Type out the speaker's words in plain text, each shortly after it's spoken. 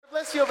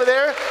Betsy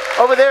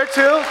over there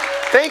too.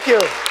 Thank you.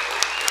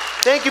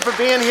 Thank you for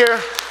being here.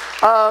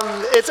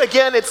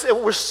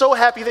 We're so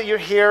happy that you're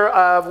here.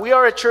 We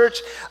are a church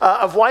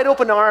of wide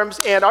open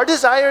arms, and our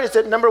desire is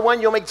that, number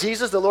one, you'll make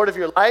Jesus the Lord of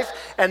your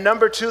life, and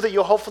number two, that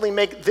you'll hopefully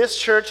make this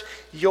church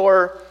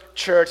your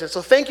church. And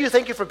so thank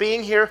you for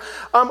being here.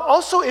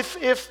 Also,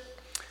 if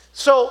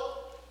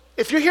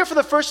you're here for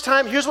the first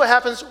time, here's what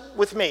happens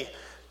with me.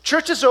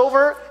 Church is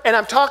over, and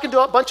I'm talking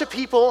to a bunch of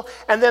people,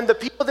 and then the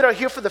people that are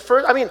here for the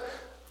first,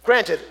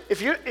 granted,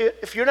 if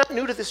you're not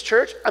new to this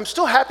church, I'm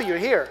still happy you're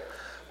here.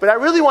 But I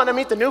really want to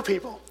meet the new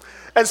people.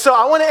 And so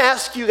I want to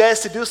ask you guys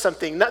to do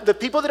something. The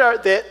people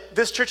that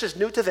this church is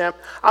new to them,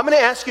 I'm going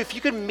to ask you if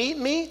you could meet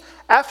me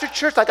after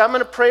church. Like, I'm going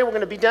to pray. We're going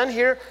to be done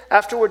here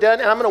after we're done.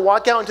 And I'm going to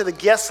walk out into the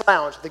guest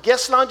lounge. The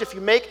guest lounge, if you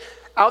make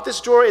out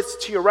this door,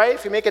 it's to your right.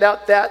 If you make it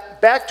out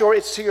that back door,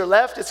 it's to your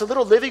left. It's a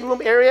little living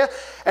room area.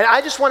 And I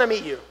just want to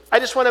meet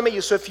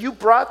you. So if you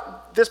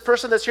brought this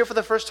person that's here for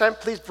the first time,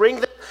 please bring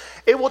them.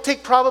 It will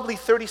take probably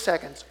 30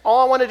 seconds.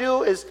 All I want to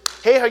do is,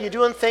 hey, how you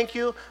doing? Thank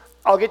you.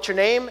 I'll get your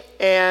name,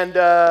 and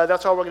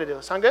that's all we're going to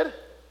do. Sound good?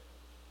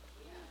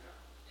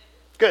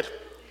 Good.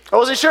 I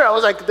wasn't sure. I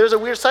was like, there's a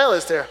weird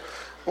silence there.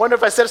 I wonder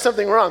if I said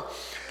something wrong.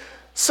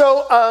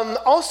 So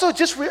also,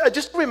 just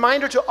a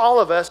reminder to all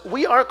of us,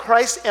 we are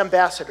Christ's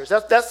ambassadors.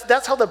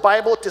 That's how the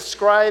Bible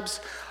describes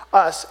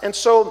us. And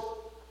so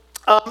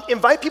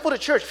invite people to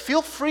church.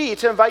 Feel free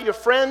to invite your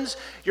friends,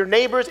 your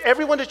neighbors,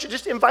 everyone to church.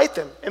 Just invite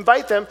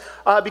them.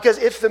 Because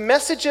if the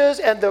messages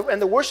and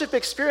the worship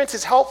experience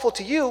is helpful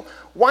to you,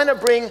 why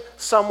not bring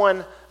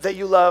someone that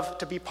you love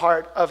to be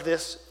part of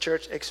this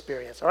church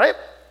experience? All right?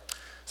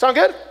 Sound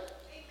good?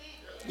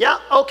 Yeah?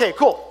 Okay,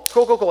 cool.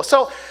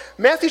 So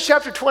Matthew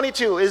chapter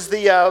 22 is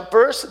the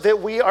verse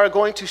that we are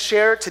going to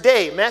share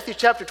today. Matthew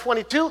chapter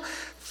 22,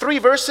 3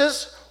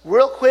 verses.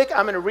 Real quick,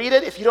 I'm going to read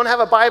it. If you don't have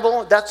a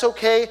Bible, that's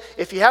okay.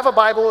 If you have a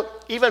Bible,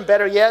 even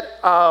better yet,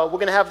 we're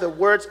going to have the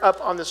words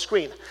up on the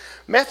screen.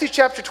 Matthew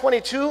chapter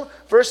 22,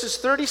 verses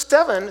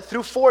 37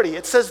 through 40.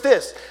 It says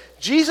this.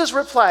 Jesus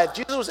replied.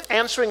 Jesus was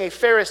answering a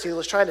Pharisee who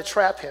was trying to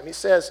trap him. He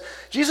says,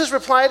 Jesus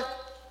replied,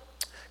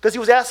 because he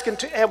was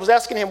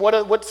asking him,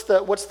 what's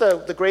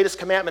the greatest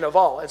commandment of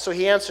all? And so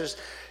he answers.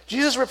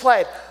 Jesus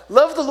replied,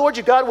 love the Lord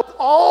your God with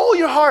all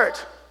your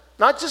heart,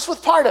 not just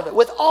with part of it,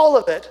 with all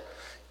of it.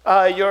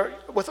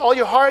 With all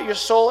your heart, your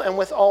soul, and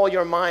with all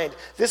your mind.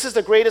 This is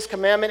the greatest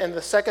commandment, and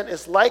the second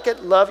is like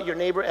it, love your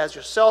neighbor as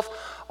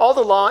yourself. All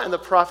the law and the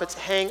prophets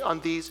hang on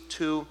these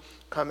 2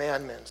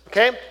 commandments.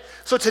 Okay?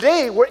 So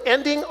today, we're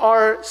ending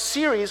our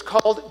series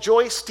called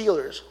Joy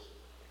Stealers.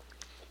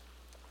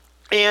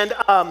 And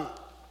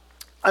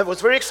I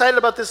was very excited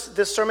about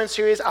this sermon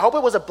series. I hope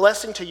it was a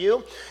blessing to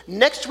you.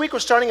 Next week, we're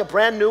starting a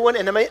brand new one,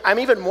 and I'm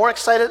even more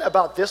excited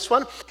about this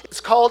one.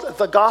 It's called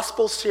the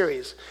Gospel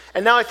Series.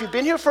 And now, if you've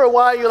been here for a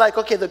while, you're like,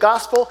 okay, the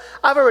gospel,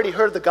 I've already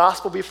heard the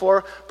gospel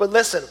before, but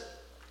listen,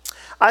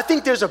 I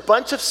think there's a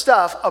bunch of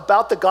stuff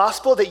about the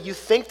gospel that you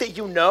think that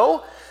you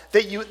know,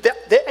 and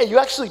you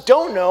actually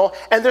don't know,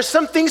 and there's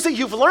some things that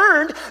you've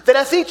learned that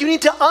I think you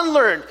need to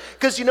unlearn.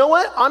 Because you know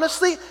what?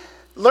 Honestly,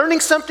 learning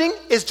something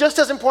is just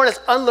as important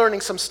as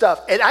unlearning some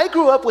stuff. And I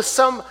grew up with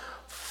some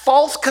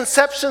false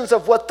conceptions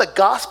of what the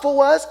gospel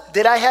was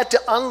that I had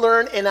to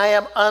unlearn, and I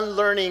am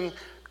unlearning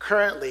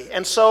currently.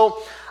 And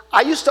so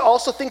I used to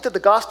also think that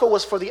the gospel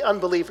was for the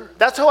unbeliever.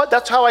 That's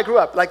how I grew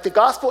up. Like, the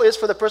gospel is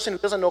for the person who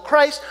doesn't know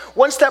Christ.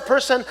 Once that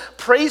person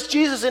prays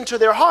Jesus into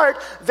their heart,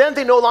 then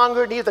they no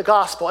longer need the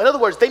gospel. In other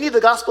words, they need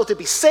the gospel to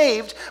be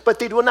saved, but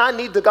they do not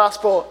need the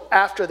gospel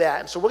after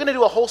that. And so we're going to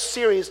do a whole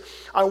series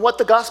on what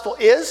the gospel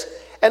is,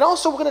 and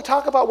also we're going to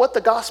talk about what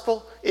the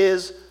gospel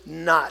is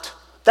not.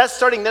 That's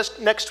starting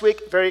next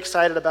week. Very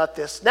excited about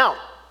this. Now,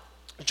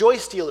 Joy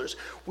Stealers.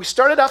 We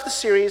started off the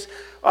series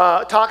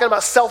talking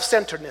about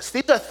self-centeredness.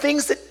 These are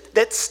things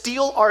that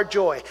steal our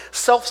joy.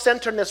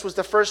 Self-centeredness was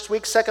the first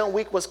week. Second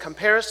week was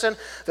comparison.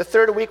 The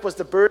third week was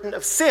the burden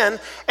of sin.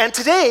 And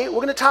today, we're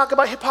going to talk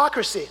about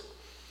hypocrisy.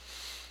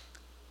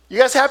 You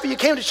guys happy you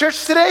came to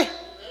church today?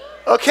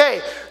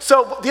 Okay,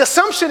 so the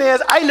assumption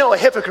is, I know a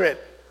hypocrite.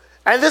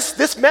 And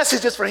this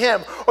message is for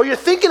him. Or you're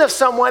thinking of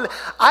someone,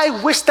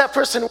 I wish that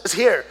person was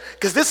here,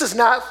 because this is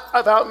not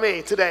about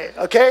me today,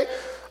 okay?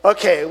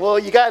 Okay, well,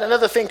 you got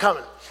another thing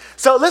coming.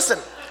 So listen,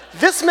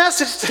 this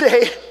message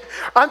today,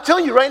 I'm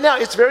telling you right now,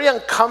 it's very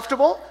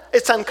uncomfortable.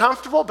 It's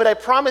uncomfortable, but I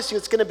promise you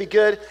it's going to be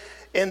good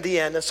in the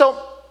end. And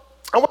so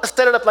I want to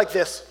set it up like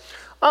this.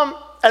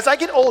 As I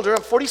get older,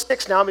 I'm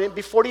 46 now, I'm going to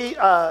be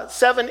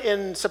 47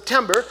 in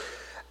September.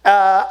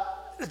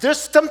 There's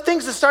some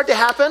things that start to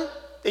happen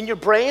in your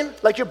brain,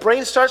 like your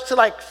brain starts to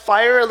like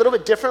fire a little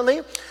bit differently,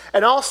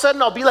 and all of a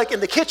sudden I'll be like in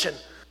the kitchen,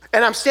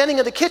 and I'm standing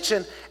in the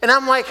kitchen, and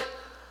I'm like,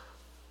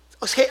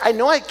 okay, I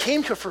know I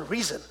came here for a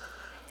reason,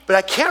 but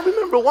I can't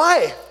remember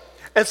why.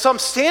 And so I'm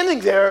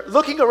standing there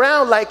looking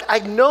around like I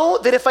know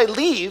that if I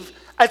leave,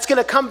 it's going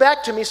to come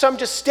back to me. So I'm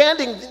just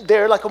standing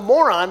there like a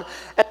moron.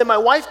 And then my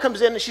wife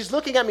comes in and she's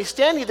looking at me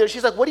standing there.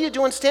 She's like, what are you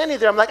doing standing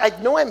there? I'm like, I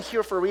know I'm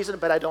here for a reason,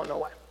 but I don't know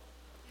why.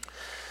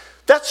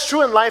 That's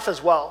true in life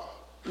as well.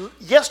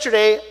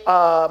 Yesterday,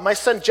 my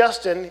son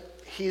Justin,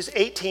 he's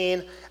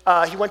 18,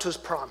 he went to his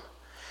prom.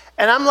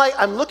 And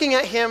I'm looking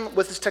at him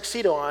with his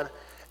tuxedo on,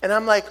 and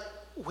I'm like,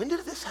 when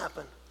did this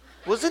happen?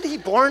 Wasn't he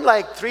born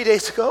like 3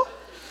 days ago?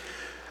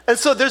 And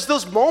so there's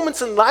those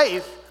moments in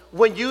life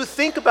when you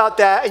think about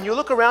that and you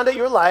look around at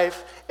your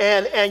life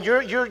and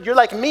you're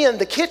like me in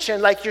the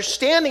kitchen, like you're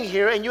standing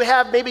here and you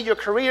have maybe your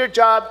career,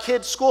 job,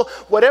 kids, school,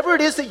 whatever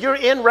it is that you're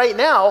in right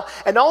now,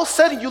 and all of a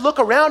sudden you look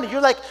around and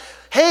you're like,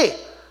 hey,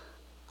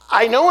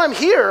 I know I'm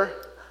here.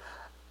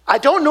 I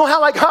don't know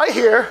how I got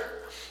here,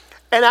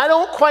 and I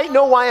don't quite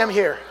know why I'm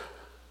here.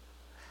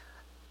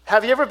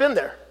 Have you ever been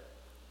there?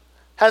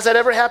 Has that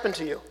ever happened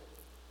to you?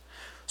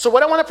 So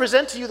what I want to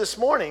present to you this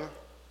morning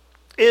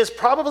is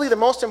probably the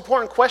most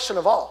important question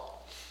of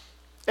all.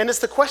 And it's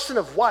the question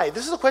of why.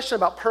 This is a question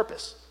about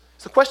purpose.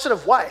 It's the question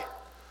of why.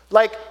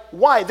 Like,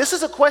 why? This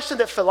is a question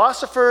that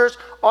philosophers,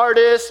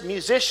 artists,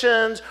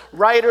 musicians,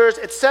 writers,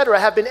 etc.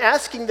 have been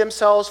asking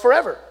themselves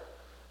forever.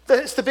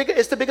 It's the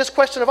biggest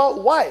question of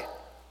all. Why?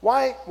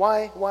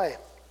 Why?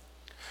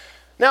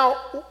 Now,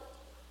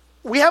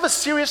 we have a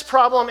serious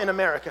problem in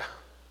America.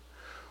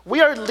 We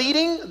are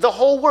leading the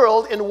whole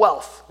world in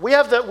wealth.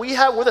 We're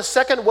the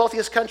second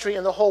wealthiest country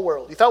in the whole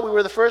world. You thought we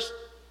were the first?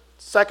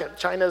 Second.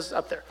 China's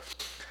up there.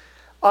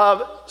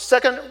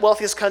 Second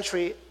wealthiest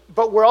country,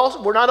 but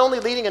we're not only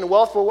leading in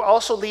wealth, but we're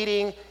also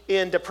leading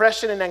in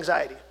depression and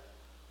anxiety.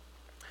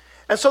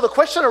 And so the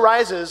question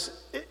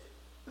arises,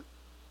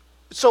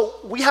 so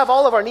we have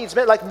all of our needs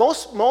met. Like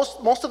most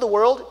of the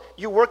world,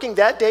 you're working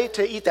that day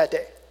to eat that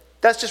day.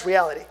 That's just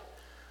reality.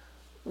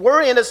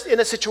 We're in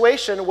a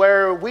situation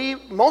where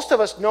most of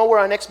us know where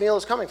our next meal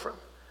is coming from.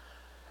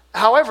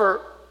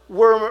 However,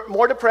 we're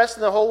more depressed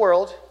than the whole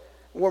world.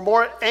 We're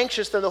more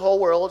anxious than the whole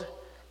world.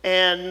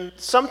 And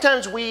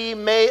sometimes we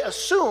may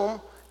assume,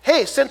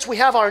 hey, since we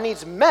have our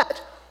needs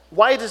met,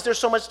 why is there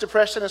so much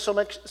depression and so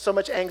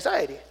much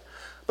anxiety?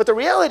 But the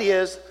reality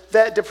is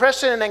that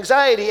depression and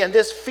anxiety and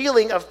this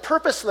feeling of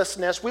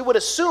purposelessness, we would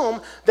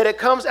assume that it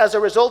comes as a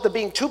result of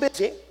being too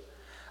busy,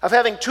 of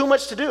having too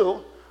much to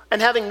do,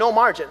 and having no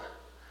margin.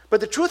 But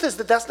the truth is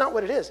that that's not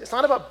what it is. It's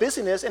not about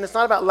busyness, and it's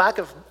not about lack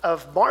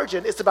of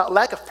margin. It's about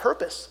lack of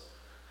purpose.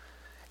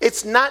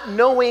 It's not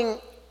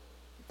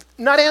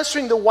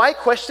answering the why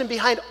question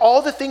behind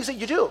all the things that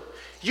you do.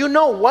 You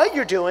know what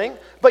you're doing,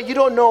 but you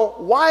don't know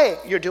why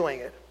you're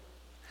doing it.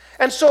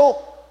 And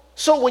so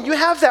when you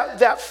have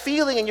that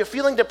feeling and you're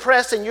feeling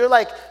depressed and you're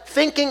like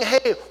thinking,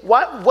 hey,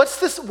 what's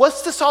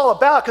this all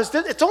about? Because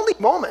it's only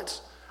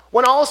moments.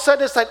 When all of a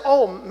sudden it's like,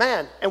 oh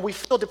man, and we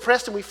feel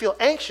depressed and we feel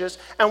anxious,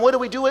 and what do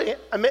we do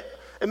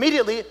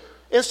immediately?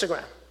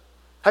 Instagram.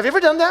 Have you ever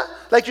done that?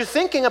 Like you're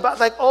thinking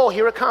about like, oh,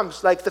 here it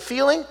comes, like the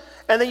feeling,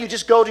 and then you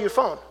just go to your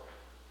phone.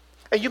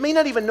 And you may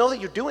not even know that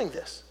you're doing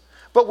this,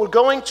 but we're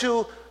going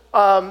to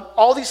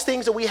all these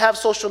things that we have,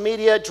 social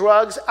media,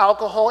 drugs,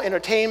 alcohol,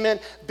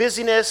 entertainment,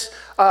 busyness,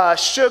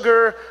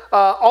 sugar,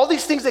 all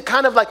these things that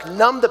kind of like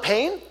numb the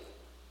pain.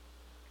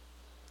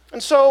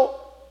 And so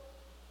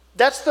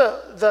that's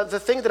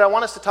the thing that I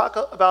want us to talk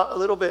about a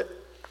little bit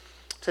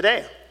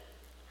today.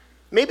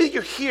 Maybe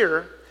you're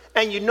here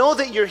and you know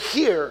that you're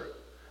here,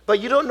 but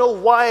you don't know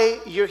why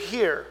you're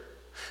here.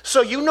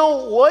 So you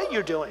know what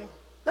you're doing.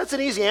 That's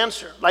an easy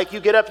answer. Like you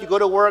get up, you go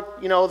to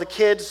work, the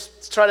kids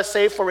try to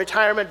save for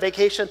retirement,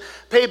 vacation,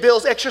 pay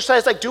bills,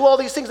 exercise, like do all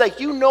these things. Like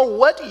you know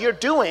what you're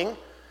doing,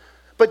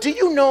 but do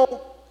you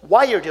know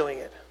why you're doing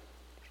it?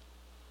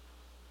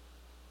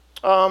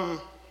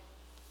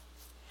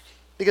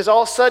 Because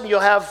all of a sudden you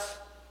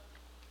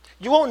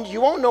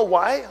won't know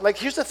why. Like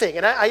here's the thing,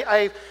 and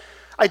I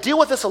deal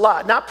with this a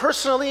lot, not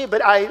personally,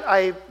 but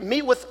I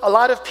meet with a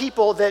lot of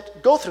people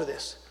that go through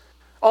this.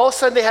 All of a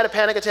sudden they had a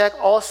panic attack,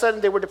 all of a sudden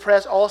they were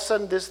depressed, all of a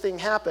sudden this thing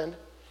happened,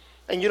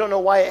 and you don't know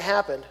why it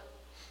happened.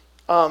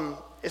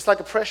 It's like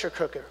a pressure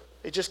cooker.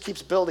 It just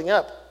keeps building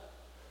up.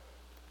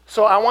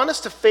 So I want us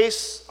to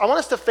face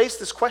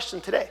this question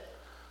today.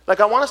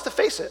 Like I want us to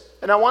face it,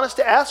 and I want us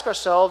to ask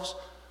ourselves,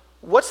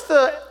 what's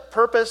the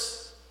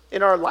purpose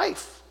in our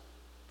life?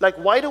 Like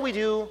why do we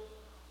do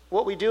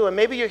what we do? And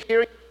maybe you're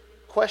hearing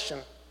the question.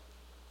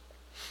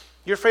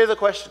 You're afraid of the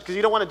question because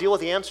you don't want to deal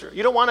with the answer.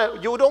 You don't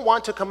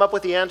want to come up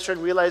with the answer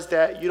and realize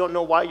that you don't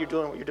know why you're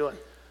doing what you're doing.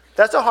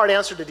 That's a hard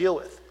answer to deal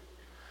with.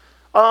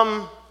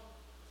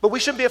 But we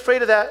shouldn't be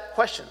afraid of that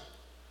question.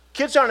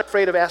 Kids aren't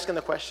afraid of asking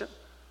the question.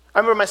 I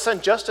remember my son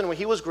Justin, when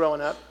he was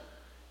growing up,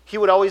 he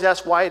would always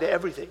ask why to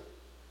everything.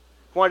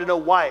 He wanted to know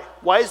why.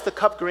 Why is the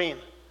cup green?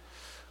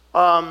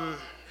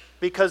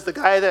 Because the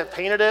guy that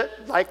painted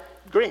it liked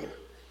green.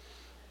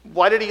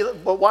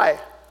 But why?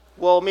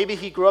 Well, maybe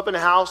he grew up in a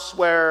house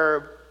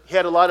where he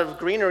had a lot of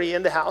greenery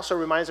in the house, so it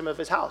reminds him of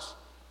his house.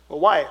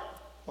 Well, why?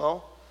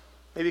 Well,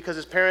 maybe because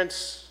his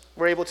parents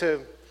were able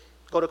to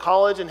go to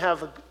college and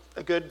have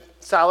a good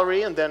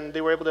salary, and then they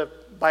were able to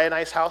buy a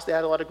nice house. They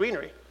had a lot of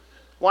greenery.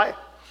 Why?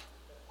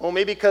 Well,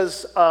 maybe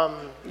because,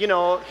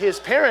 his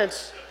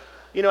parents,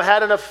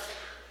 had enough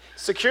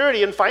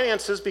security and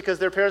finances because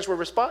their parents were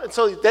responsible.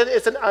 So then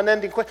it's an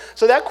unending question.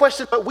 So that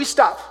question, but we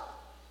stop.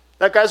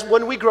 Like, guys,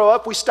 when we grow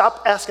up, we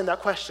stop asking that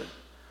question.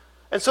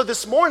 And so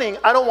this morning,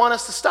 I don't want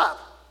us to stop.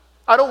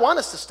 I don't want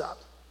us to stop.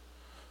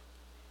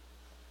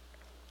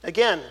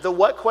 Again, the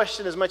what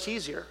question is much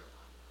easier.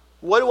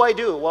 What do I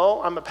do?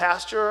 Well, I'm a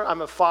pastor,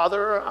 I'm a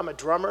father, I'm a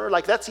drummer.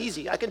 Like, that's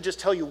easy. I can just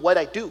tell you what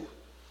I do.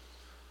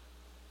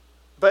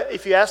 But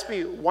if you ask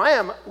me, why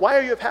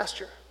are you a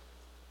pastor?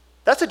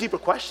 That's a deeper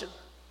question.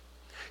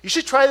 You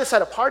should try this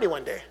at a party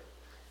one day.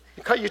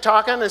 You're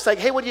talking, and it's like,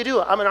 hey, what do you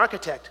do? I'm an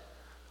architect.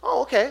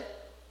 Oh, okay.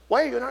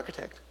 Why are you an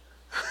architect?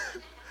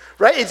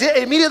 Right?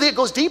 Immediately it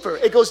goes deeper.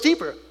 It goes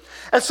deeper.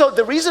 And so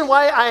the reason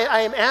why I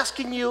am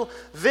asking you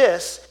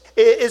this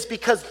is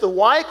because the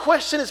why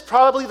question is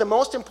probably the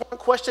most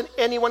important question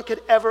anyone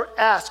could ever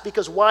ask,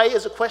 because why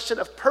is a question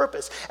of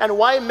purpose, and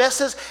why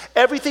messes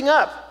everything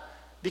up.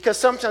 Because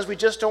sometimes we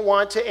just don't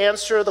want to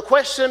answer the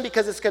question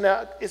because it's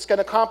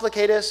gonna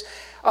complicate us.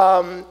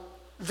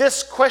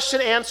 This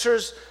question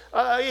answers,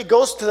 it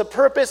goes to the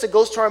purpose, it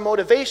goes to our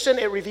motivation,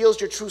 it reveals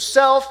your true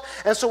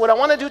self. And so what I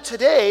want to do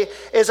today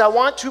is I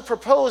want to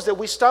propose that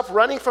we stop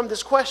running from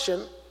this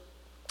question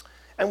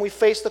and we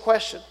face the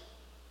question.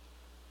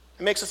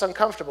 It makes us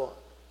uncomfortable.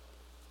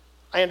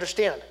 I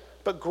understand.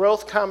 But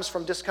growth comes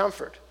from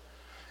discomfort.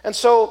 And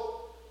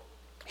so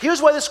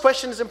here's why this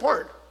question is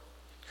important.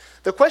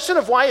 The question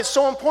of why is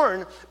so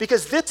important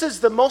because this is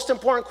the most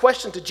important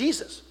question to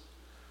Jesus.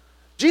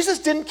 Jesus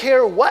didn't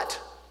care what.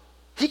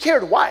 He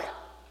cared why.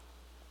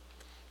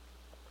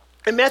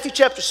 In Matthew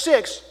chapter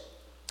 6,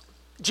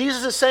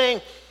 Jesus is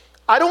saying,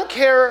 I don't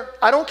care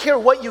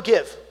what you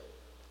give.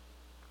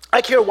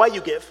 I care why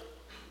you give.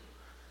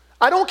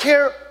 I don't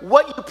care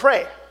what you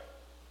pray.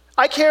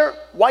 I care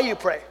why you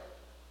pray.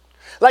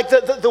 Like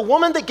the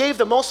woman that gave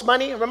the most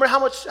money, remember how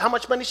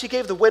much money she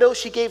gave? The widow,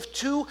 she gave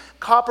 2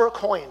 copper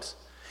coins.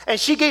 And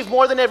she gave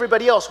more than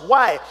everybody else.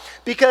 Why?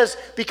 Because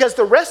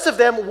the rest of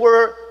them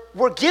were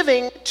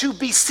giving to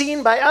be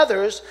seen by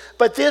others,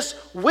 but this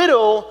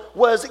widow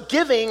was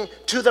giving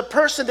to the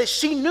person that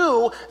she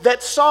knew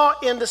that saw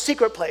in the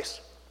secret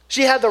place.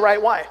 She had the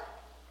right why.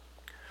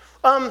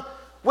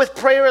 With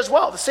prayer as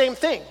well, the same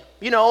thing.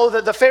 You know,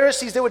 the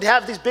Pharisees, they would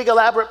have these big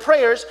elaborate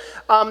prayers.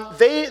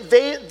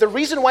 The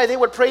reason why they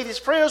would pray these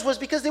prayers was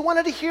because they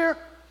wanted to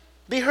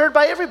be heard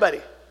by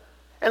everybody.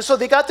 And so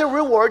they got their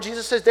reward.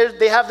 Jesus says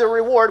they have their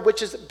reward,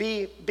 which is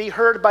be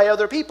heard by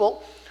other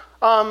people.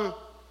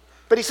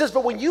 But he says,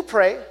 but when you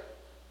pray,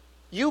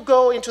 you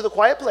go into the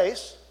quiet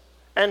place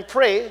and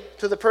pray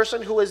to the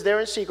person who is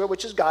there in secret,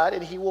 which is God,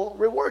 and he will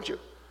reward you.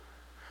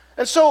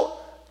 And so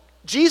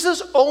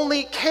Jesus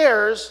only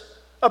cares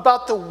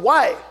about the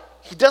why.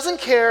 He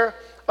doesn't care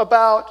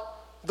about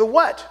the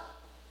what.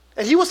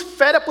 And he was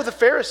fed up with the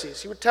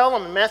Pharisees. He would tell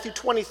them in Matthew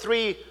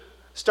 23,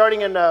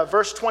 starting in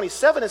verse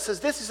 27, it says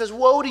this. He says,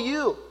 woe to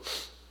you,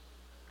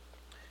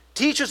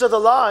 teachers of the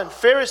law and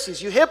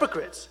Pharisees, you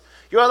hypocrites.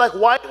 You are like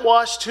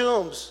whitewashed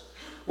tombs,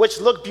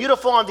 which look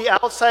beautiful on the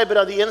outside, but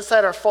on the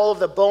inside are full of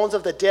the bones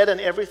of the dead and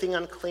everything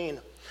unclean.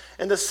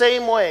 In the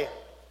same way,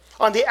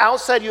 on the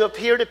outside you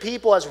appear to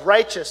people as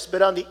righteous,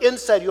 but on the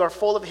inside you are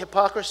full of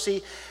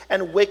hypocrisy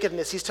and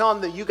wickedness. He's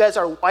telling them that you guys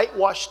are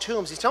whitewashed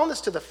tombs. He's telling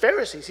this to the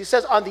Pharisees. He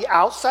says, on the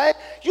outside,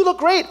 you look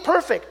great,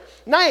 perfect,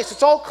 nice,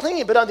 it's all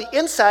clean, but on the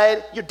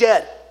inside, you're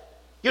dead.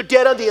 You're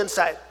dead on the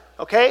inside,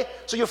 okay?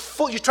 So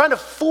you're trying to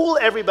fool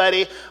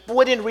everybody, but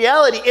when in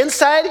reality,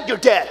 inside, you're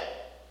dead.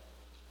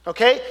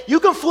 Okay?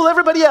 You can fool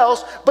everybody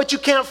else, but you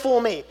can't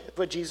fool me,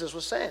 what Jesus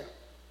was saying.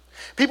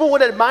 People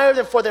would admire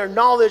them for their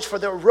knowledge, for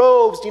their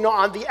robes. You know,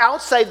 on the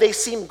outside, they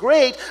seemed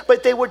great,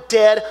 but they were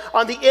dead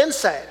on the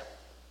inside.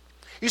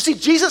 You see,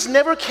 Jesus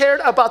never cared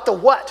about the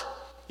what.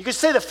 You could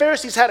say the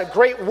Pharisees had a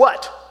great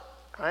what,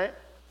 right?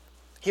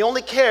 He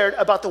only cared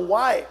about the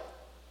why.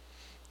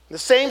 The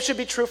same should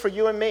be true for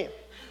you and me.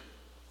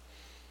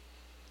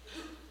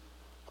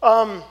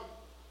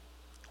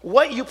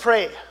 What you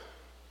pray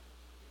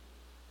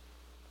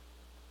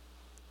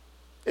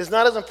is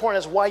not as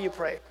important as why you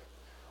pray.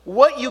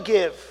 What you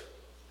give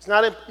is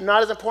not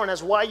as important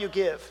as why you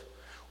give.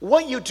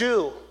 What you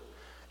do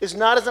is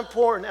not as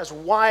important as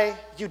why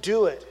you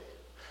do it.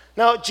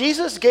 Now,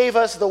 Jesus gave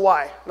us the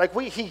why.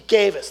 He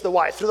gave us the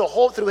why.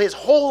 Through his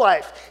whole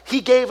life,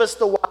 he gave us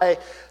the why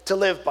to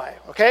live by,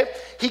 okay?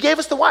 He gave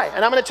us the why.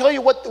 And I'm going to tell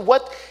you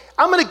what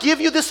I'm going to give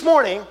you this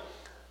morning,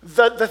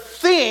 the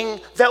thing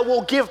that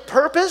will give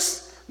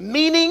purpose,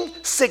 meaning,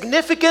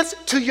 significance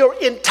to your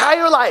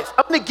entire life.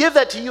 I'm going to give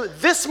that to you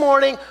this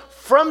morning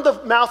from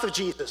the mouth of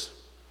Jesus.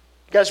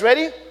 You guys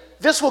ready?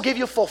 This will give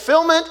you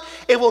fulfillment.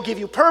 It will give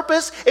you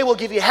purpose. It will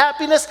give you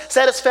happiness,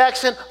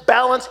 satisfaction,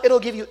 balance. It'll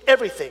give you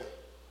everything.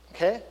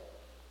 Okay?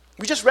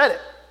 We just read it.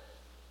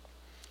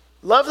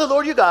 Love the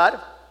Lord your God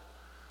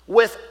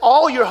with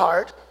all your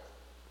heart,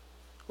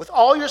 with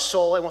all your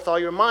soul, and with all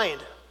your mind.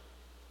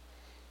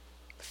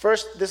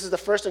 This is the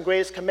first and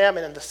greatest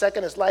commandment, and the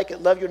second is like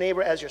it. Love your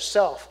neighbor as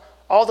yourself.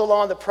 All the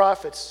law and the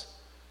prophets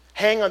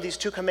hang on these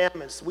 2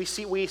 commandments. We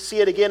see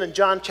it again in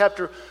John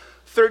chapter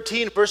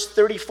 13, verse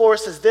 34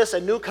 says this, a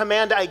new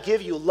command I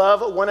give you,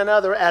 love one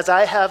another as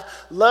I have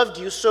loved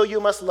you, so you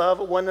must love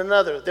one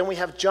another. Then we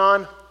have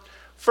John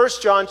 1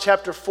 John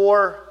chapter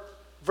 4,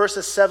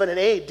 verses 7 and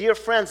 8. Dear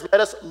friends, let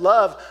us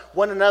love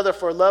one another,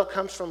 for love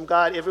comes from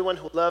God. Everyone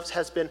who loves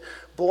has been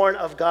born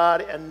of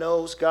God and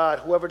knows God.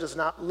 Whoever does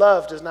not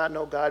love does not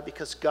know God,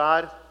 because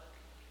God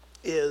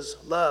is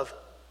love.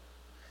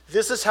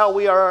 This is how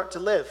we are to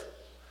live.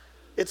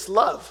 It's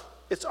love.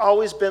 It's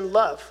always been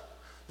love.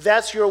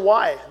 That's your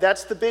why.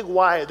 That's the big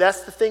why.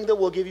 That's the thing that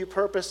will give you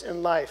purpose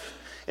in life.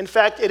 In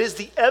fact, it is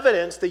the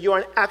evidence that you are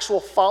an actual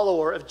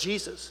follower of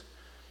Jesus.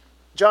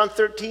 John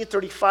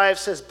 13:35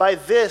 says, by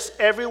this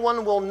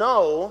everyone will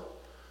know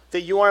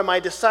that you are my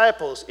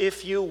disciples.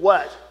 If you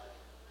what?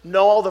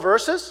 Know all the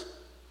verses?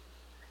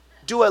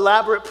 Do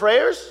elaborate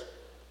prayers?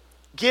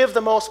 Give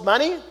the most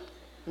money?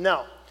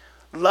 No.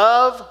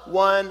 Love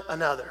one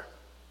another.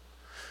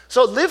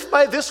 So live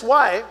by this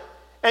why,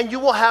 and you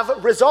will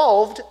have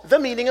resolved the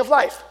meaning of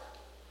life.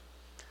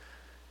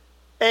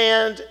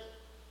 And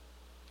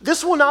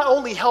this will not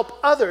only help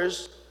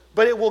others,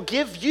 but it will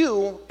give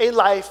you a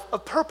life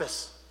of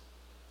purpose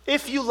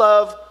if you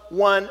love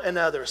one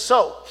another.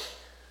 So,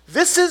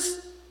 this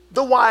is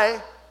the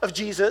why of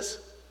Jesus,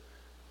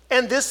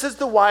 and this is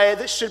the why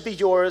that should be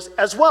yours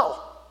as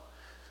well.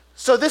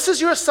 So this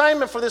is your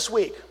assignment for this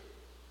week.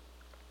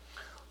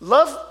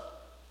 Love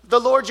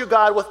the Lord your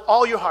God with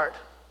all your heart.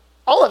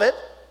 All of it.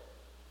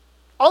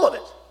 All of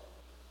it.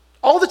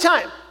 All the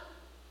time.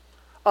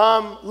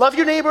 Love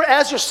your neighbor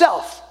as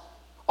yourself.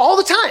 All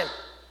the time.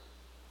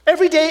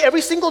 Every day,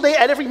 every single day,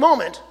 at every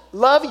moment.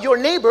 Love your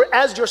neighbor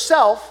as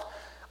yourself.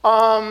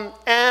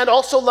 And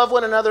also love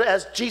one another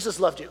as Jesus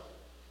loved you.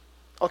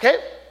 Okay?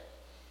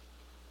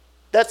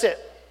 That's it.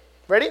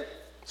 Ready?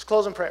 Let's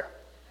close in prayer.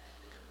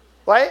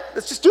 Right?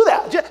 Let's just do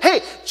that.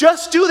 Hey,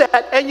 just do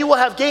that and you will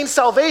have gained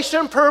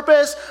salvation,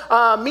 purpose,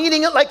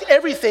 meaning, like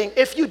everything.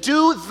 If you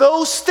do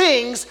those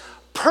things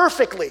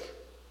perfectly,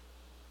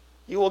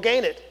 you will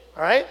gain it.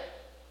 All right?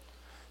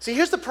 See,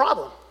 here's the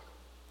problem.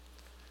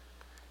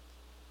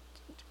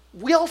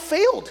 We all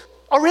failed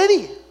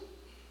already.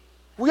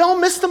 We all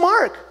missed the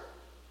mark.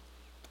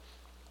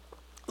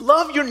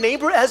 Love your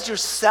neighbor as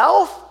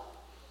yourself.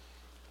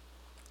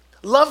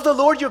 Love the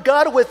Lord your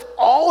God with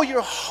all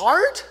your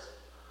heart.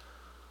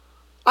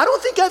 I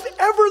don't think I've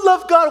ever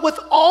loved God with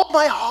all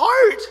my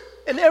heart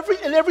in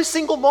every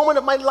single moment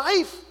of my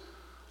life.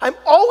 I'm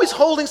always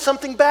holding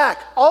something back,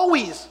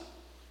 always.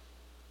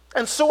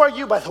 And so are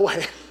you, by the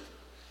way.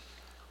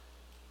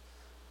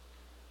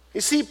 You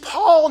see,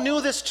 Paul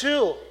knew this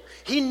too.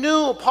 He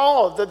knew,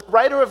 Paul, the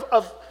writer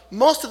of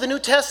most of the New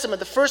Testament,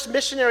 the first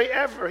missionary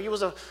ever. He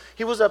was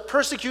a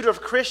persecutor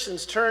of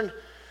Christians turned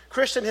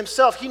Christian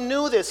himself. He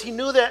knew this. He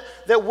knew that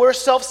we're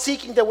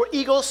self-seeking, that we're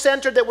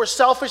ego-centered, that we're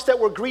selfish, that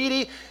we're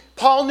greedy.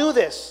 Paul knew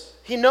this.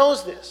 He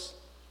knows this.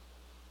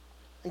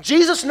 And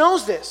Jesus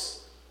knows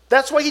this.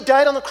 That's why he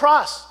died on the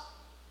cross.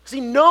 Because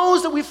he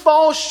knows that we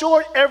fall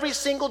short every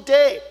single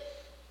day.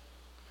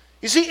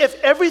 You see, if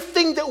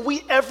everything that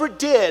we ever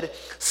did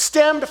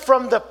stemmed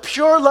from the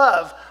pure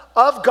love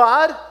of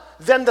God,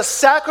 then the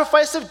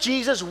sacrifice of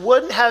Jesus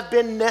wouldn't have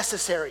been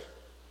necessary.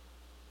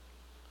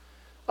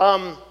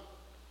 I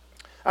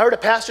heard a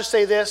pastor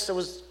say this. It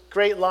was a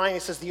great line. He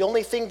says, the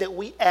only thing that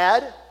we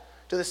add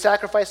to the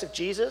sacrifice of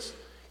Jesus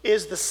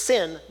is the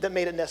sin that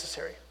made it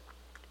necessary.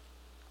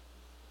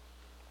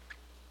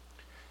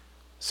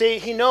 See,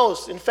 he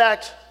knows. In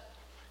fact,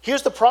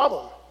 here's the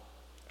problem.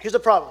 Here's the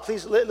problem.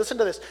 Please listen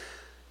to this.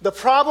 The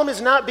problem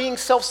is not being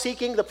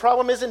self-seeking. The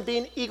problem isn't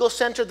being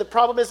ego-centered. The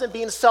problem isn't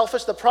being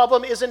selfish. The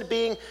problem isn't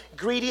being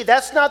greedy.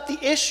 That's not the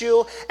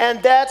issue,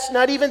 and that's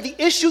not even the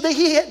issue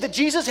that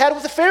Jesus had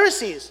with the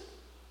Pharisees.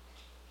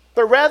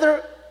 But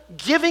rather,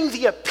 giving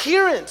the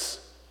appearance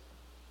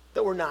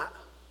that we're not.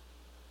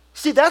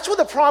 See, that's where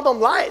the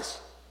problem lies.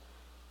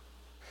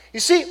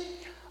 You see,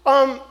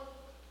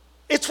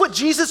 it's what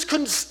Jesus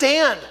couldn't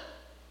stand.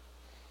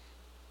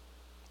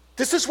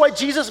 This is why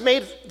Jesus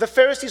made the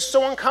Pharisees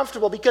so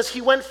uncomfortable, because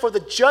he went for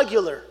the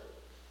jugular.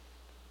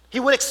 He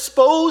would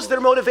expose their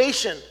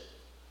motivation.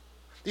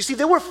 You see,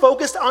 they were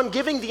focused on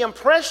giving the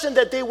impression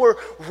that they were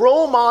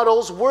role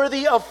models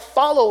worthy of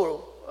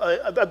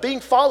being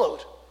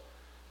followed.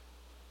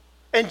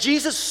 And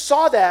Jesus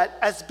saw that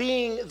as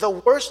being the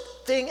worst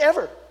thing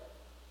ever.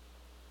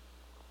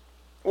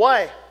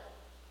 Why?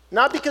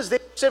 Not because they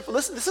were sinful.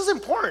 Listen, this is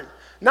important.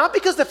 Not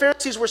because the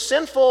Pharisees were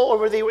sinful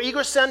or they were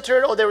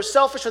ego-centered or they were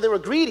selfish or they were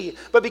greedy,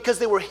 but because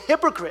they were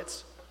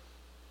hypocrites.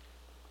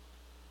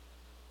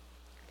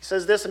 He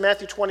says this in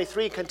Matthew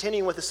 23,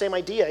 continuing with the same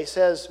idea. He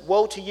says,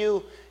 woe to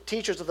you,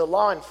 teachers of the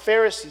law and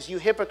Pharisees, you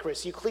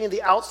hypocrites. You clean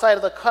the outside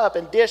of the cup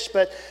and dish,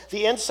 but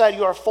the inside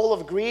you are full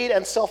of greed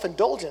and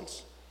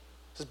self-indulgence.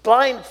 This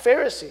blind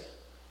Pharisee.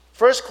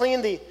 First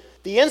clean the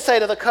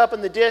inside of the cup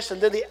and the dish,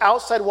 and then the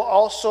outside will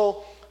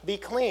also be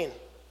clean.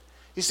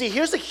 You see,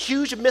 here's a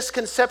huge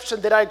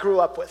misconception that I grew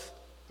up with.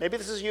 Maybe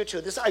this is you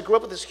too. I grew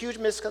up with this huge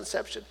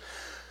misconception.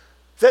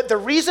 That the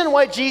reason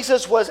why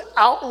Jesus was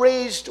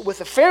outraged with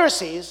the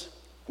Pharisees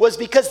was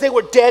because they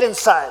were dead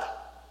inside.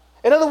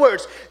 In other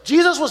words,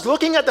 Jesus was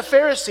looking at the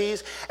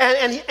Pharisees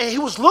and he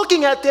was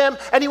looking at them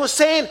and he was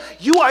saying,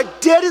 you are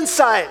dead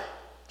inside.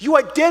 You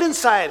are dead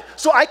inside.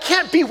 So I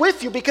can't be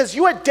with you because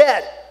you are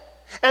dead.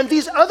 And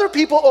these other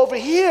people over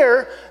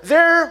here,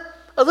 they're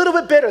a little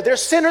bit bitter. They're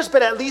sinners,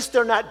 but at least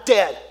they're not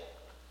dead.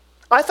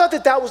 I thought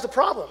that was the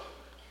problem.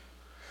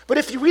 But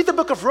if you read the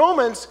book of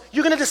Romans,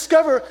 you're going to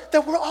discover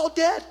that we're all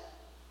dead.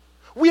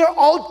 We are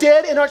all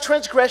dead in our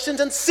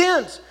transgressions and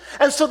sins.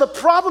 And so the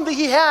problem that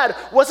he had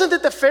wasn't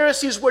that the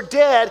Pharisees were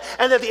dead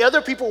and that the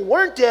other people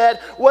weren't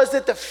dead, was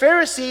that the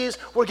Pharisees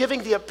were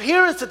giving the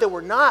appearance that they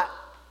were not.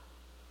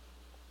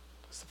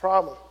 That's the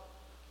problem.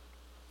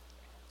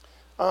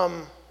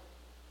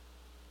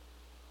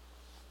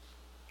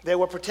 They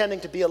were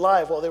pretending to be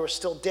alive while they were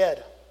still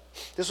dead.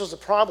 This was a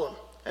problem,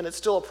 and it's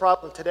still a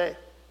problem today.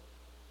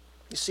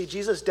 You see,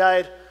 Jesus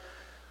died,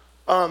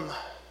 I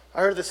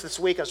heard this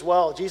week as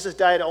well. Jesus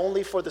died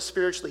only for the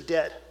spiritually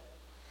dead,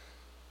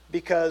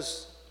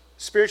 because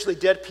spiritually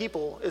dead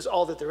people is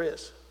all that there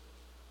is.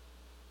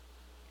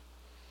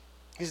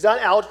 He's not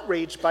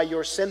outraged by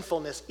your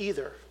sinfulness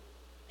either.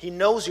 He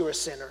knows you're a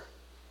sinner.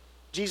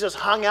 Jesus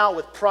hung out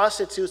with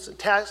prostitutes and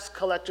tax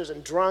collectors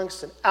and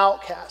drunks and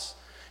outcasts.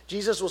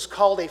 Jesus was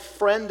called a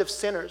friend of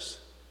sinners.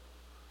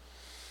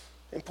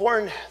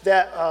 Important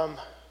that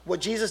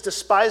what Jesus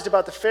despised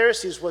about the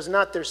Pharisees was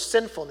not their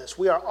sinfulness.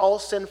 We are all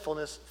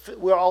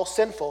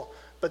sinful,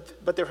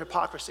 but their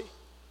hypocrisy.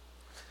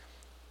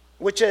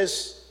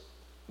 This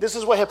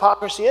is what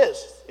hypocrisy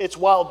is. It's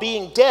while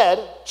being dead,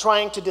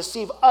 trying to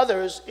deceive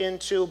others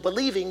into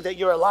believing that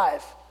you're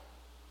alive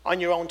on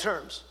your own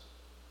terms.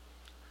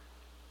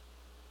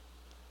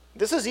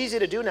 This is easy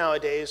to do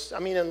nowadays.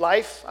 In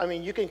life,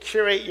 you can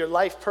curate your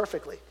life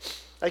perfectly.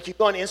 Like you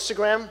go on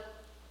Instagram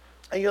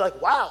and you're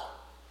like, wow,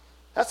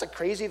 that's a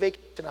crazy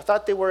vacation. I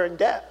thought they were in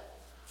debt.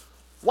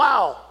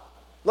 Wow,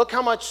 look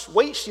how much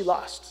weight she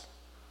lost.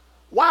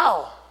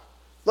 Wow,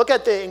 look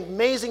at the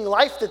amazing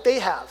life that they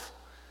have.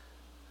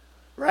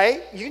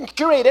 Right? You can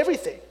curate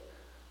everything.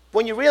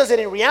 When you realize that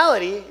in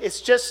reality,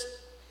 it's just,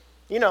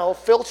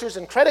 filters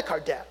and credit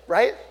card debt,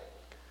 right?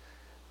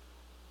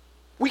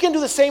 We can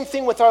do the same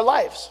thing with our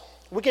lives.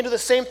 We can do the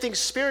same thing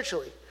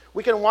spiritually.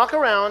 We can walk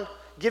around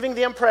giving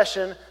the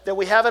impression that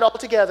we have it all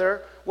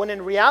together, when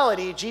in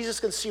reality, Jesus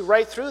can see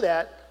right through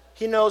that.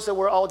 He knows that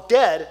we're all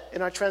dead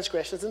in our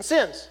transgressions and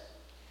sins.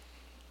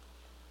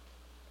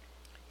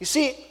 You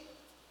see,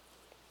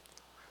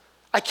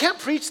 I can't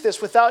preach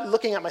this without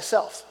looking at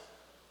myself.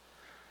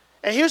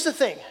 And here's the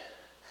thing.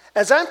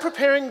 As I'm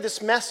preparing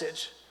this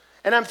message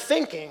and I'm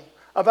thinking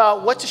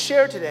about what to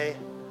share today,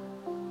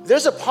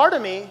 there's a part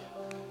of me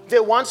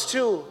that wants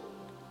to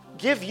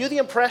give you the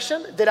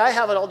impression that I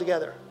have it all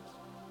together.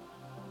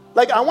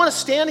 Like, I want to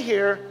stand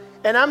here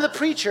and I'm the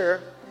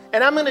preacher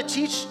and I'm going to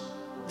teach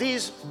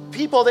these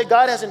people that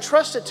God has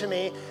entrusted to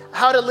me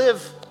how to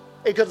live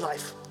a good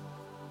life.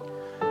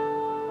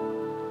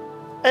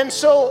 And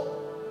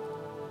so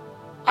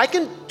I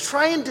can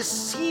try and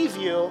deceive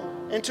you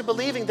into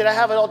believing that I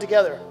have it all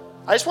together.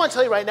 I just want to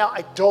tell you right now,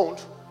 I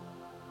don't.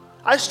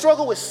 I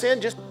struggle with sin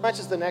just as much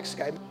as the next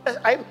guy.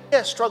 I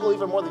struggle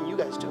even more than you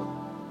guys do.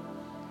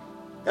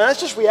 And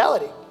that's just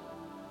reality.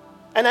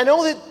 And I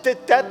know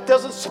that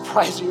doesn't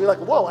surprise you. You're like,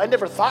 whoa, I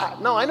never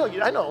thought. No, I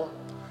know.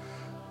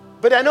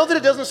 But I know that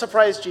it doesn't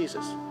surprise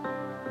Jesus.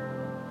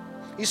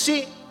 You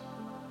see,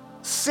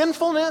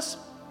 sinfulness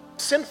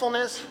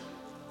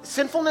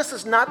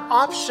is not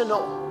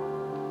optional.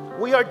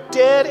 We are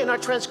dead in our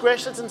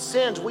transgressions and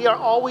sins. We are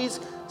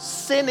always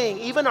sinning.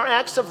 Even our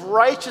acts of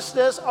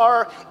righteousness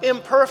are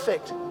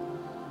imperfect.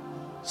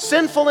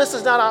 Sinfulness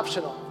is not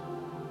optional.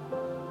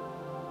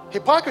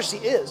 Hypocrisy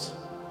is.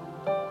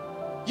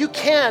 You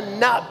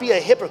cannot be a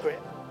hypocrite.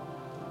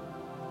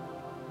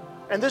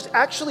 And there's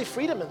actually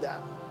freedom in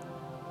that.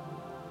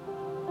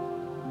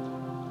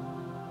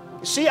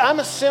 You see, I'm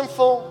a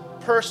sinful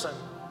person.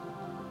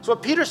 That's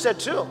what Peter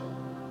said too.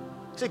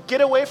 He said,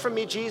 get away from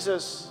me,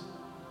 Jesus,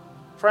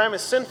 for I am a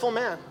sinful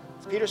man.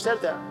 Peter said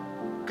that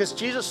because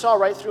Jesus saw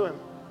right through him.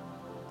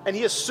 And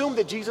he assumed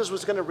that Jesus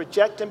was going to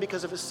reject him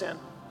because of his sin.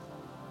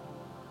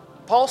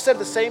 Paul said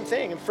the same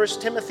thing in 1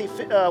 Timothy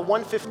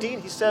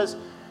 1:15.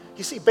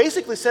 He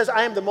basically says,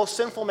 I am the most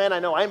sinful man I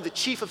know. I am the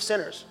chief of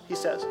sinners, he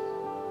says.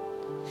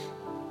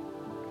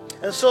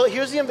 And so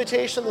here's the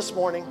invitation this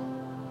morning,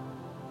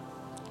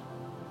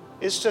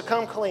 is to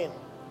come clean.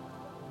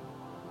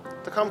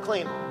 To come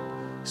clean.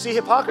 See,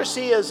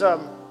 hypocrisy is,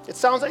 it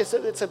sounds like,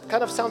 it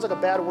kind of sounds like a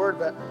bad word,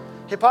 but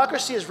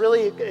hypocrisy is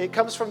really, it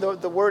comes from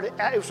the word,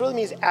 it really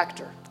means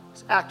actor.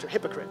 It's actor,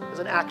 hypocrite is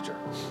an actor.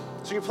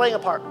 So you're playing a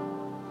part.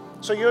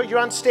 So you're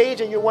on stage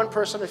and you're one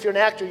person. If you're an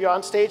actor, you're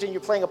on stage and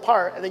you're playing a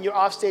part, and then you're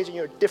off stage and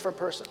you're a different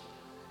person.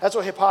 That's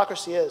what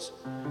hypocrisy is.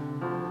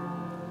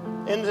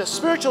 In the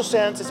spiritual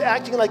sense, it's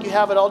acting like you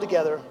have it all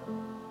together.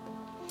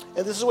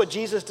 And this is what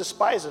Jesus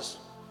despises.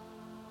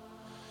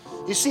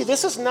 You see,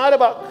 this is not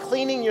about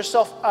cleaning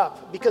yourself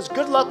up, because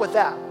good luck with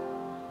that.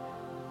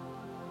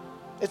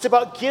 It's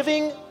about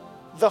giving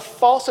the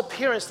false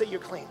appearance that you're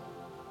clean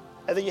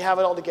and that you have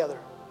it all together.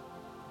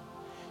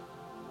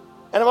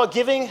 And about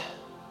giving,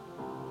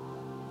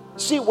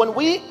 see, when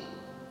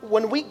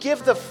when we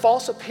give the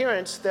false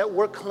appearance that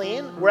we're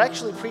clean, we're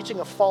actually preaching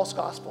a false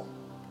gospel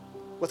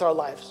with our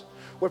lives.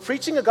 We're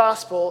preaching a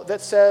gospel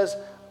that says,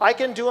 I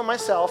can do it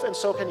myself and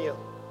so can you.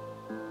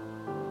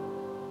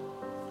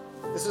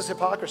 This is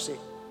hypocrisy.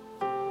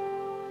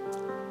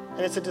 And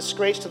it's a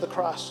disgrace to the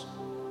cross.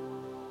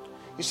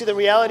 You see, the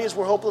reality is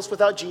we're hopeless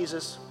without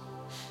Jesus.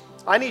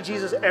 I need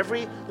Jesus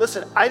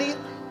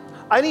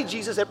I need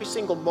Jesus every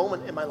single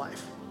moment in my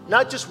life.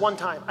 Not just one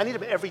time. I need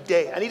him every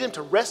day. I need him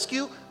to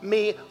rescue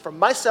me from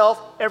myself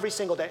every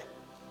single day.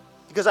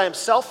 Because I am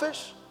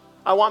selfish.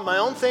 I want my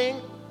own thing.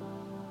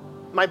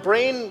 My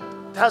brain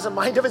has a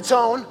mind of its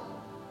own.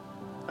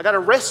 I got to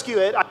rescue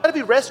it. I got to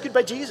be rescued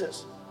by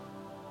Jesus.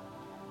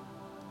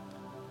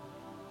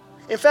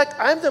 In fact,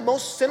 I'm the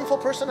most sinful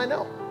person I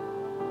know.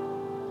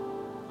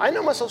 I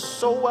know myself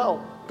so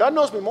well. God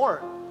knows me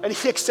more, and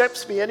he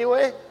accepts me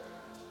anyway.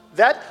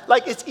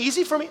 It's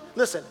easy for me.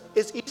 Listen,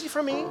 it's easy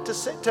for me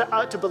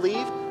to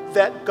believe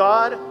that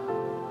God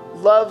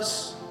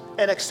loves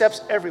and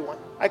accepts everyone.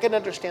 I can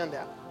understand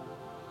that.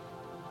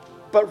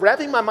 But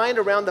wrapping my mind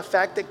around the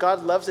fact that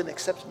God loves and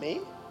accepts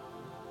me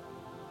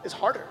is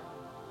harder.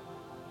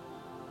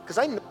 Because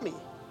I know me.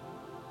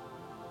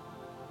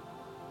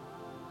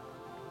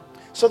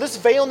 So this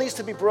veil needs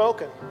to be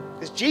broken.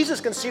 Because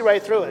Jesus can see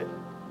right through it.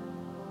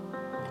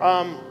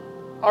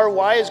 Our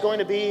why is going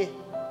to be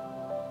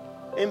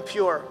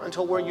impure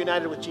until we're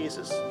united with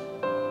Jesus.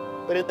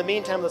 But in the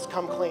meantime, let's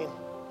come clean.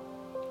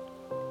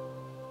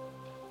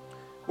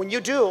 When you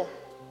do,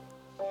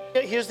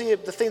 here's the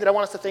thing that I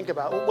want us to think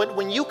about.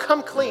 When you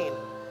come clean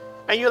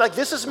and you're like,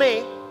 this is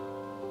me,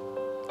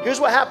 here's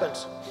what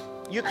happens.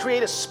 You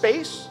create a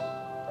space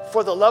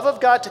for the love of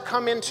God to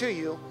come into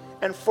you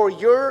and for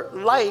your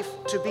life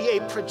to be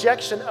a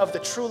projection of the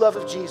true love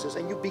of Jesus,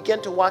 and you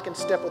begin to walk in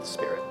step with the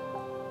Spirit.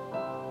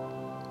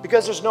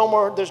 Because there's no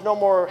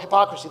more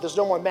hypocrisy, there's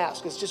no more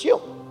mask. It's just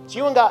you. It's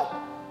you and God.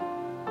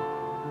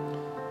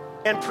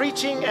 And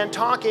preaching and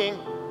talking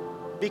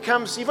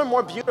becomes even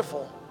more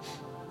beautiful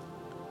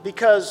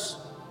because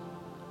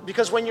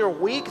when you're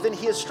weak, then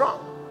he is strong.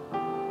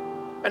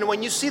 And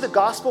when you see the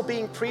gospel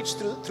being preached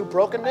through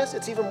brokenness,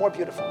 it's even more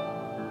beautiful.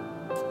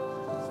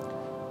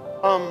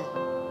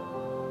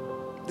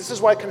 This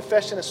is why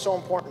confession is so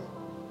important.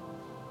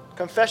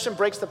 Confession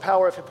breaks the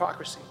power of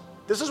hypocrisy.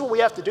 This is what we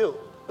have to do.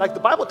 Like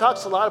the Bible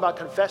talks a lot about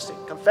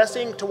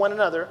confessing to one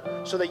another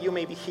so that you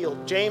may be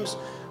healed. James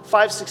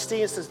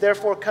 5:16 says,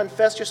 therefore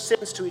confess your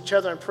sins to each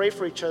other and pray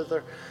for each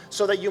other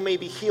so that you may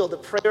be healed. The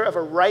prayer of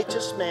a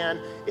righteous man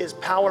is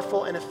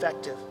powerful and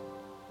effective.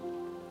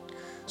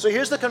 So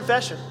here's the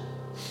confession.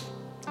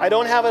 I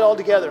don't have it all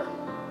together.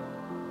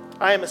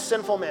 I am a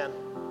sinful man.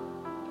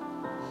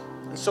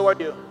 And so are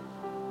you.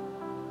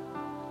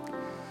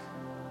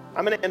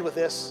 I'm going to end with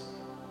this.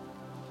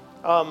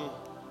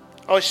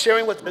 I was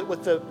sharing with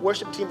the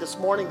worship team this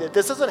morning that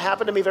this doesn't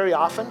happen to me very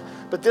often,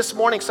 but this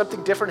morning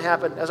something different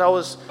happened. As I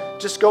was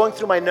just going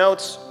through my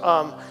notes,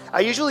 I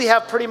usually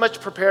have pretty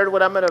much prepared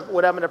what I'm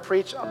gonna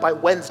preach by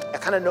Wednesday. I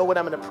kind of know what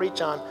I'm gonna preach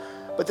on.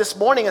 But this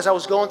morning, as I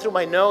was going through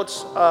my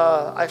notes,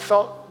 I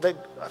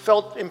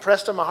felt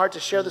impressed in my heart to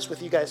share this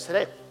with you guys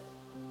today.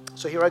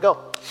 So here I go.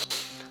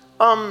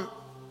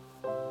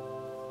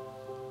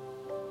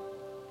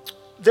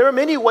 There are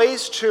many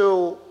ways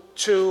to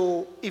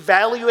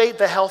evaluate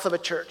the health of a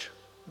church.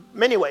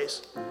 Many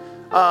ways.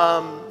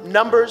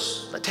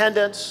 Numbers,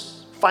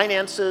 attendance,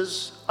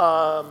 finances,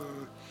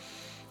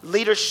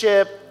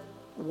 leadership,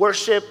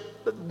 worship,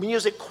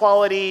 music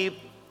quality,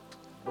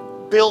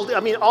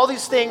 all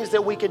these things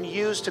that we can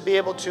use to be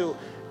able to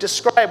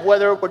describe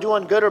whether we're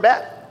doing good or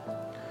bad.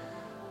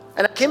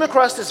 And I came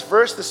across this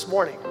verse this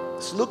morning.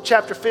 It's Luke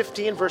chapter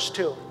 15, verse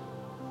 2.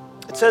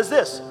 It says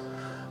this,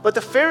 but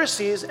the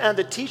Pharisees and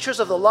the teachers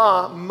of the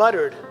law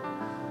muttered,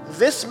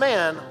 this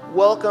man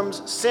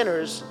welcomes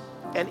sinners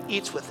and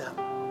eats with them.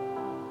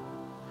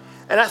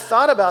 And I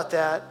thought about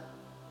that,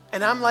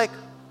 and I'm like,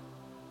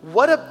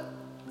 what an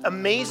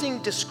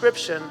amazing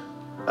description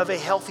of a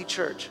healthy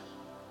church.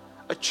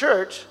 A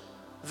church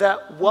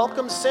that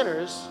welcomes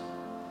sinners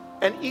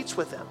and eats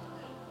with them.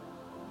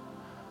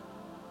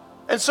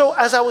 And so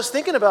as I was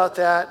thinking about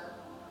that,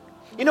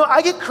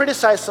 I get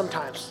criticized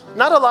sometimes.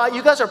 Not a lot,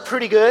 you guys are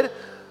pretty good,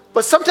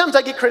 but sometimes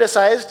I get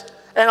criticized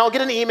and I'll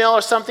get an email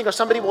or something, or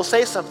somebody will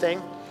say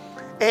something,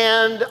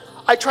 and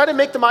I try to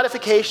make the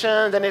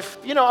modification, then if,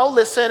 I'll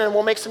listen and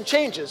we'll make some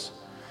changes.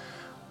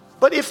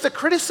 But if the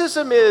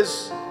criticism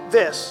is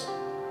this,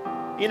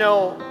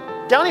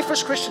 Downey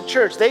First Christian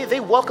Church, they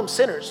welcome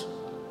sinners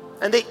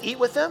and they eat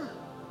with them,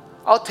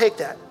 I'll take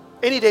that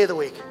any day of the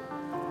week.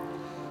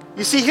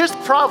 You see, here's the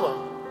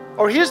problem,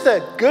 or here's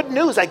the good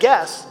news, I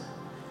guess,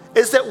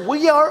 is that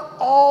we are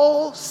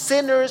all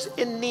sinners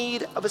in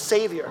need of a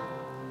Savior.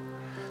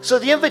 So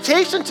the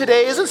invitation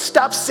today isn't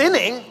stop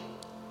sinning.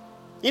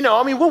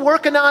 We're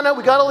working on it.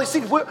 We got all these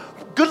things.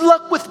 Good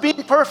luck with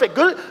being perfect.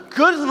 Good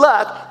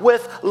luck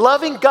with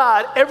loving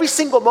God every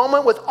single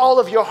moment with all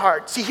of your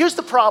heart. See, here's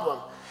the problem,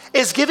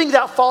 is giving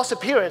that false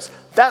appearance.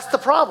 That's the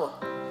problem.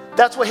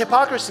 That's what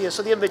hypocrisy is.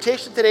 So the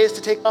invitation today is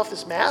to take off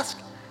this mask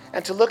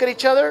and to look at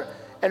each other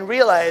and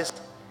realize,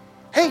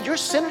 hey, you're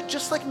sinners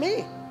just like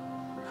me.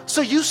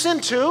 So you sin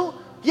too?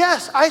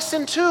 Yes, I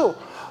sin too.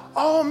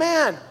 Oh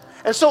man.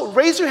 And so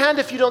raise your hand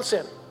if you don't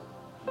sin.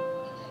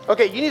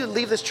 Okay, you need to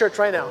leave this church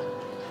right now.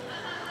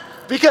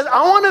 Because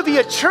I want to be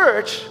a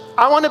church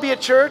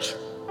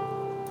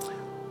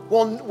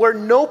where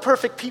no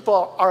perfect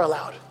people are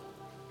allowed.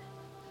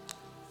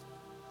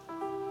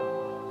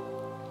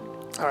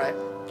 All right,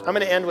 I'm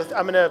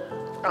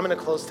gonna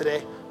close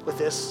today with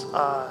this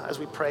as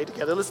we pray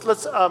together. Let's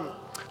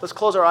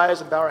close our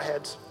eyes and bow our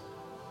heads.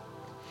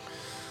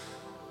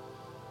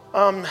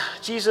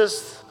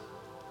 Jesus,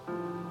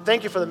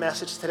 thank you for the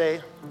message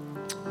today.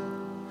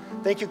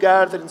 Thank you,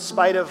 God, that in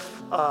spite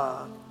of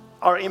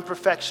our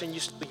imperfection, you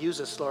still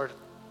use us, Lord.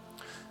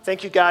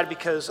 Thank you, God,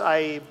 because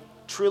I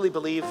truly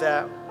believe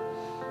that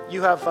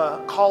you have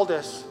called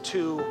us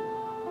to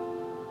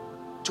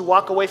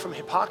walk away from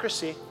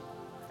hypocrisy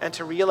and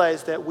to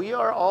realize that we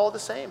are all the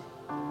same.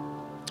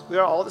 We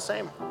are all the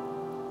same.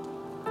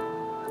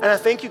 And I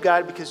thank you,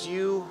 God, because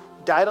you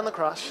died on the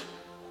cross.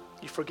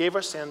 You forgave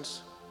our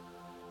sins.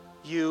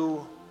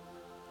 You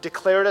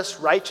declared us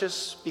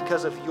righteous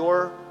because of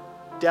your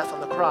death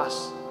on the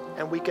cross.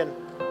 And we can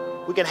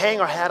hang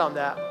our hat on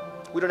that.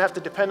 We don't have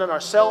to depend on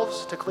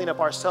ourselves to clean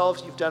up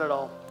ourselves. You've done it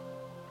all.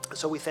 And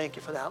so we thank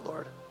you for that,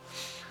 Lord.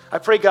 I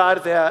pray,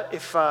 God, that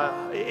if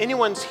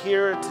anyone's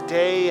here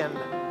today and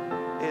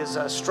is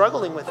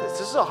struggling with this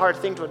is a hard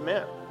thing to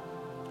admit.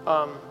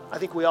 I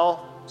think we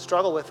all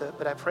struggle with it,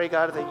 but I pray,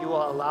 God, that you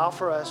will allow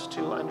for us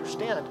to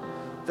understand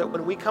that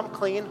when we come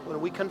clean, when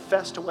we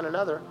confess to one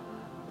another,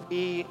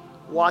 we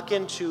walk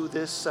into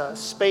this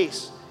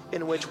space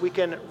in which we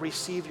can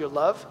receive your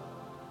love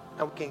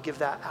and we can give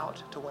that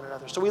out to one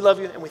another. So we love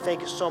you and we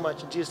thank you so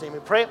much. In Jesus' name we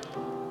pray.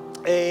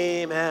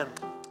 Amen.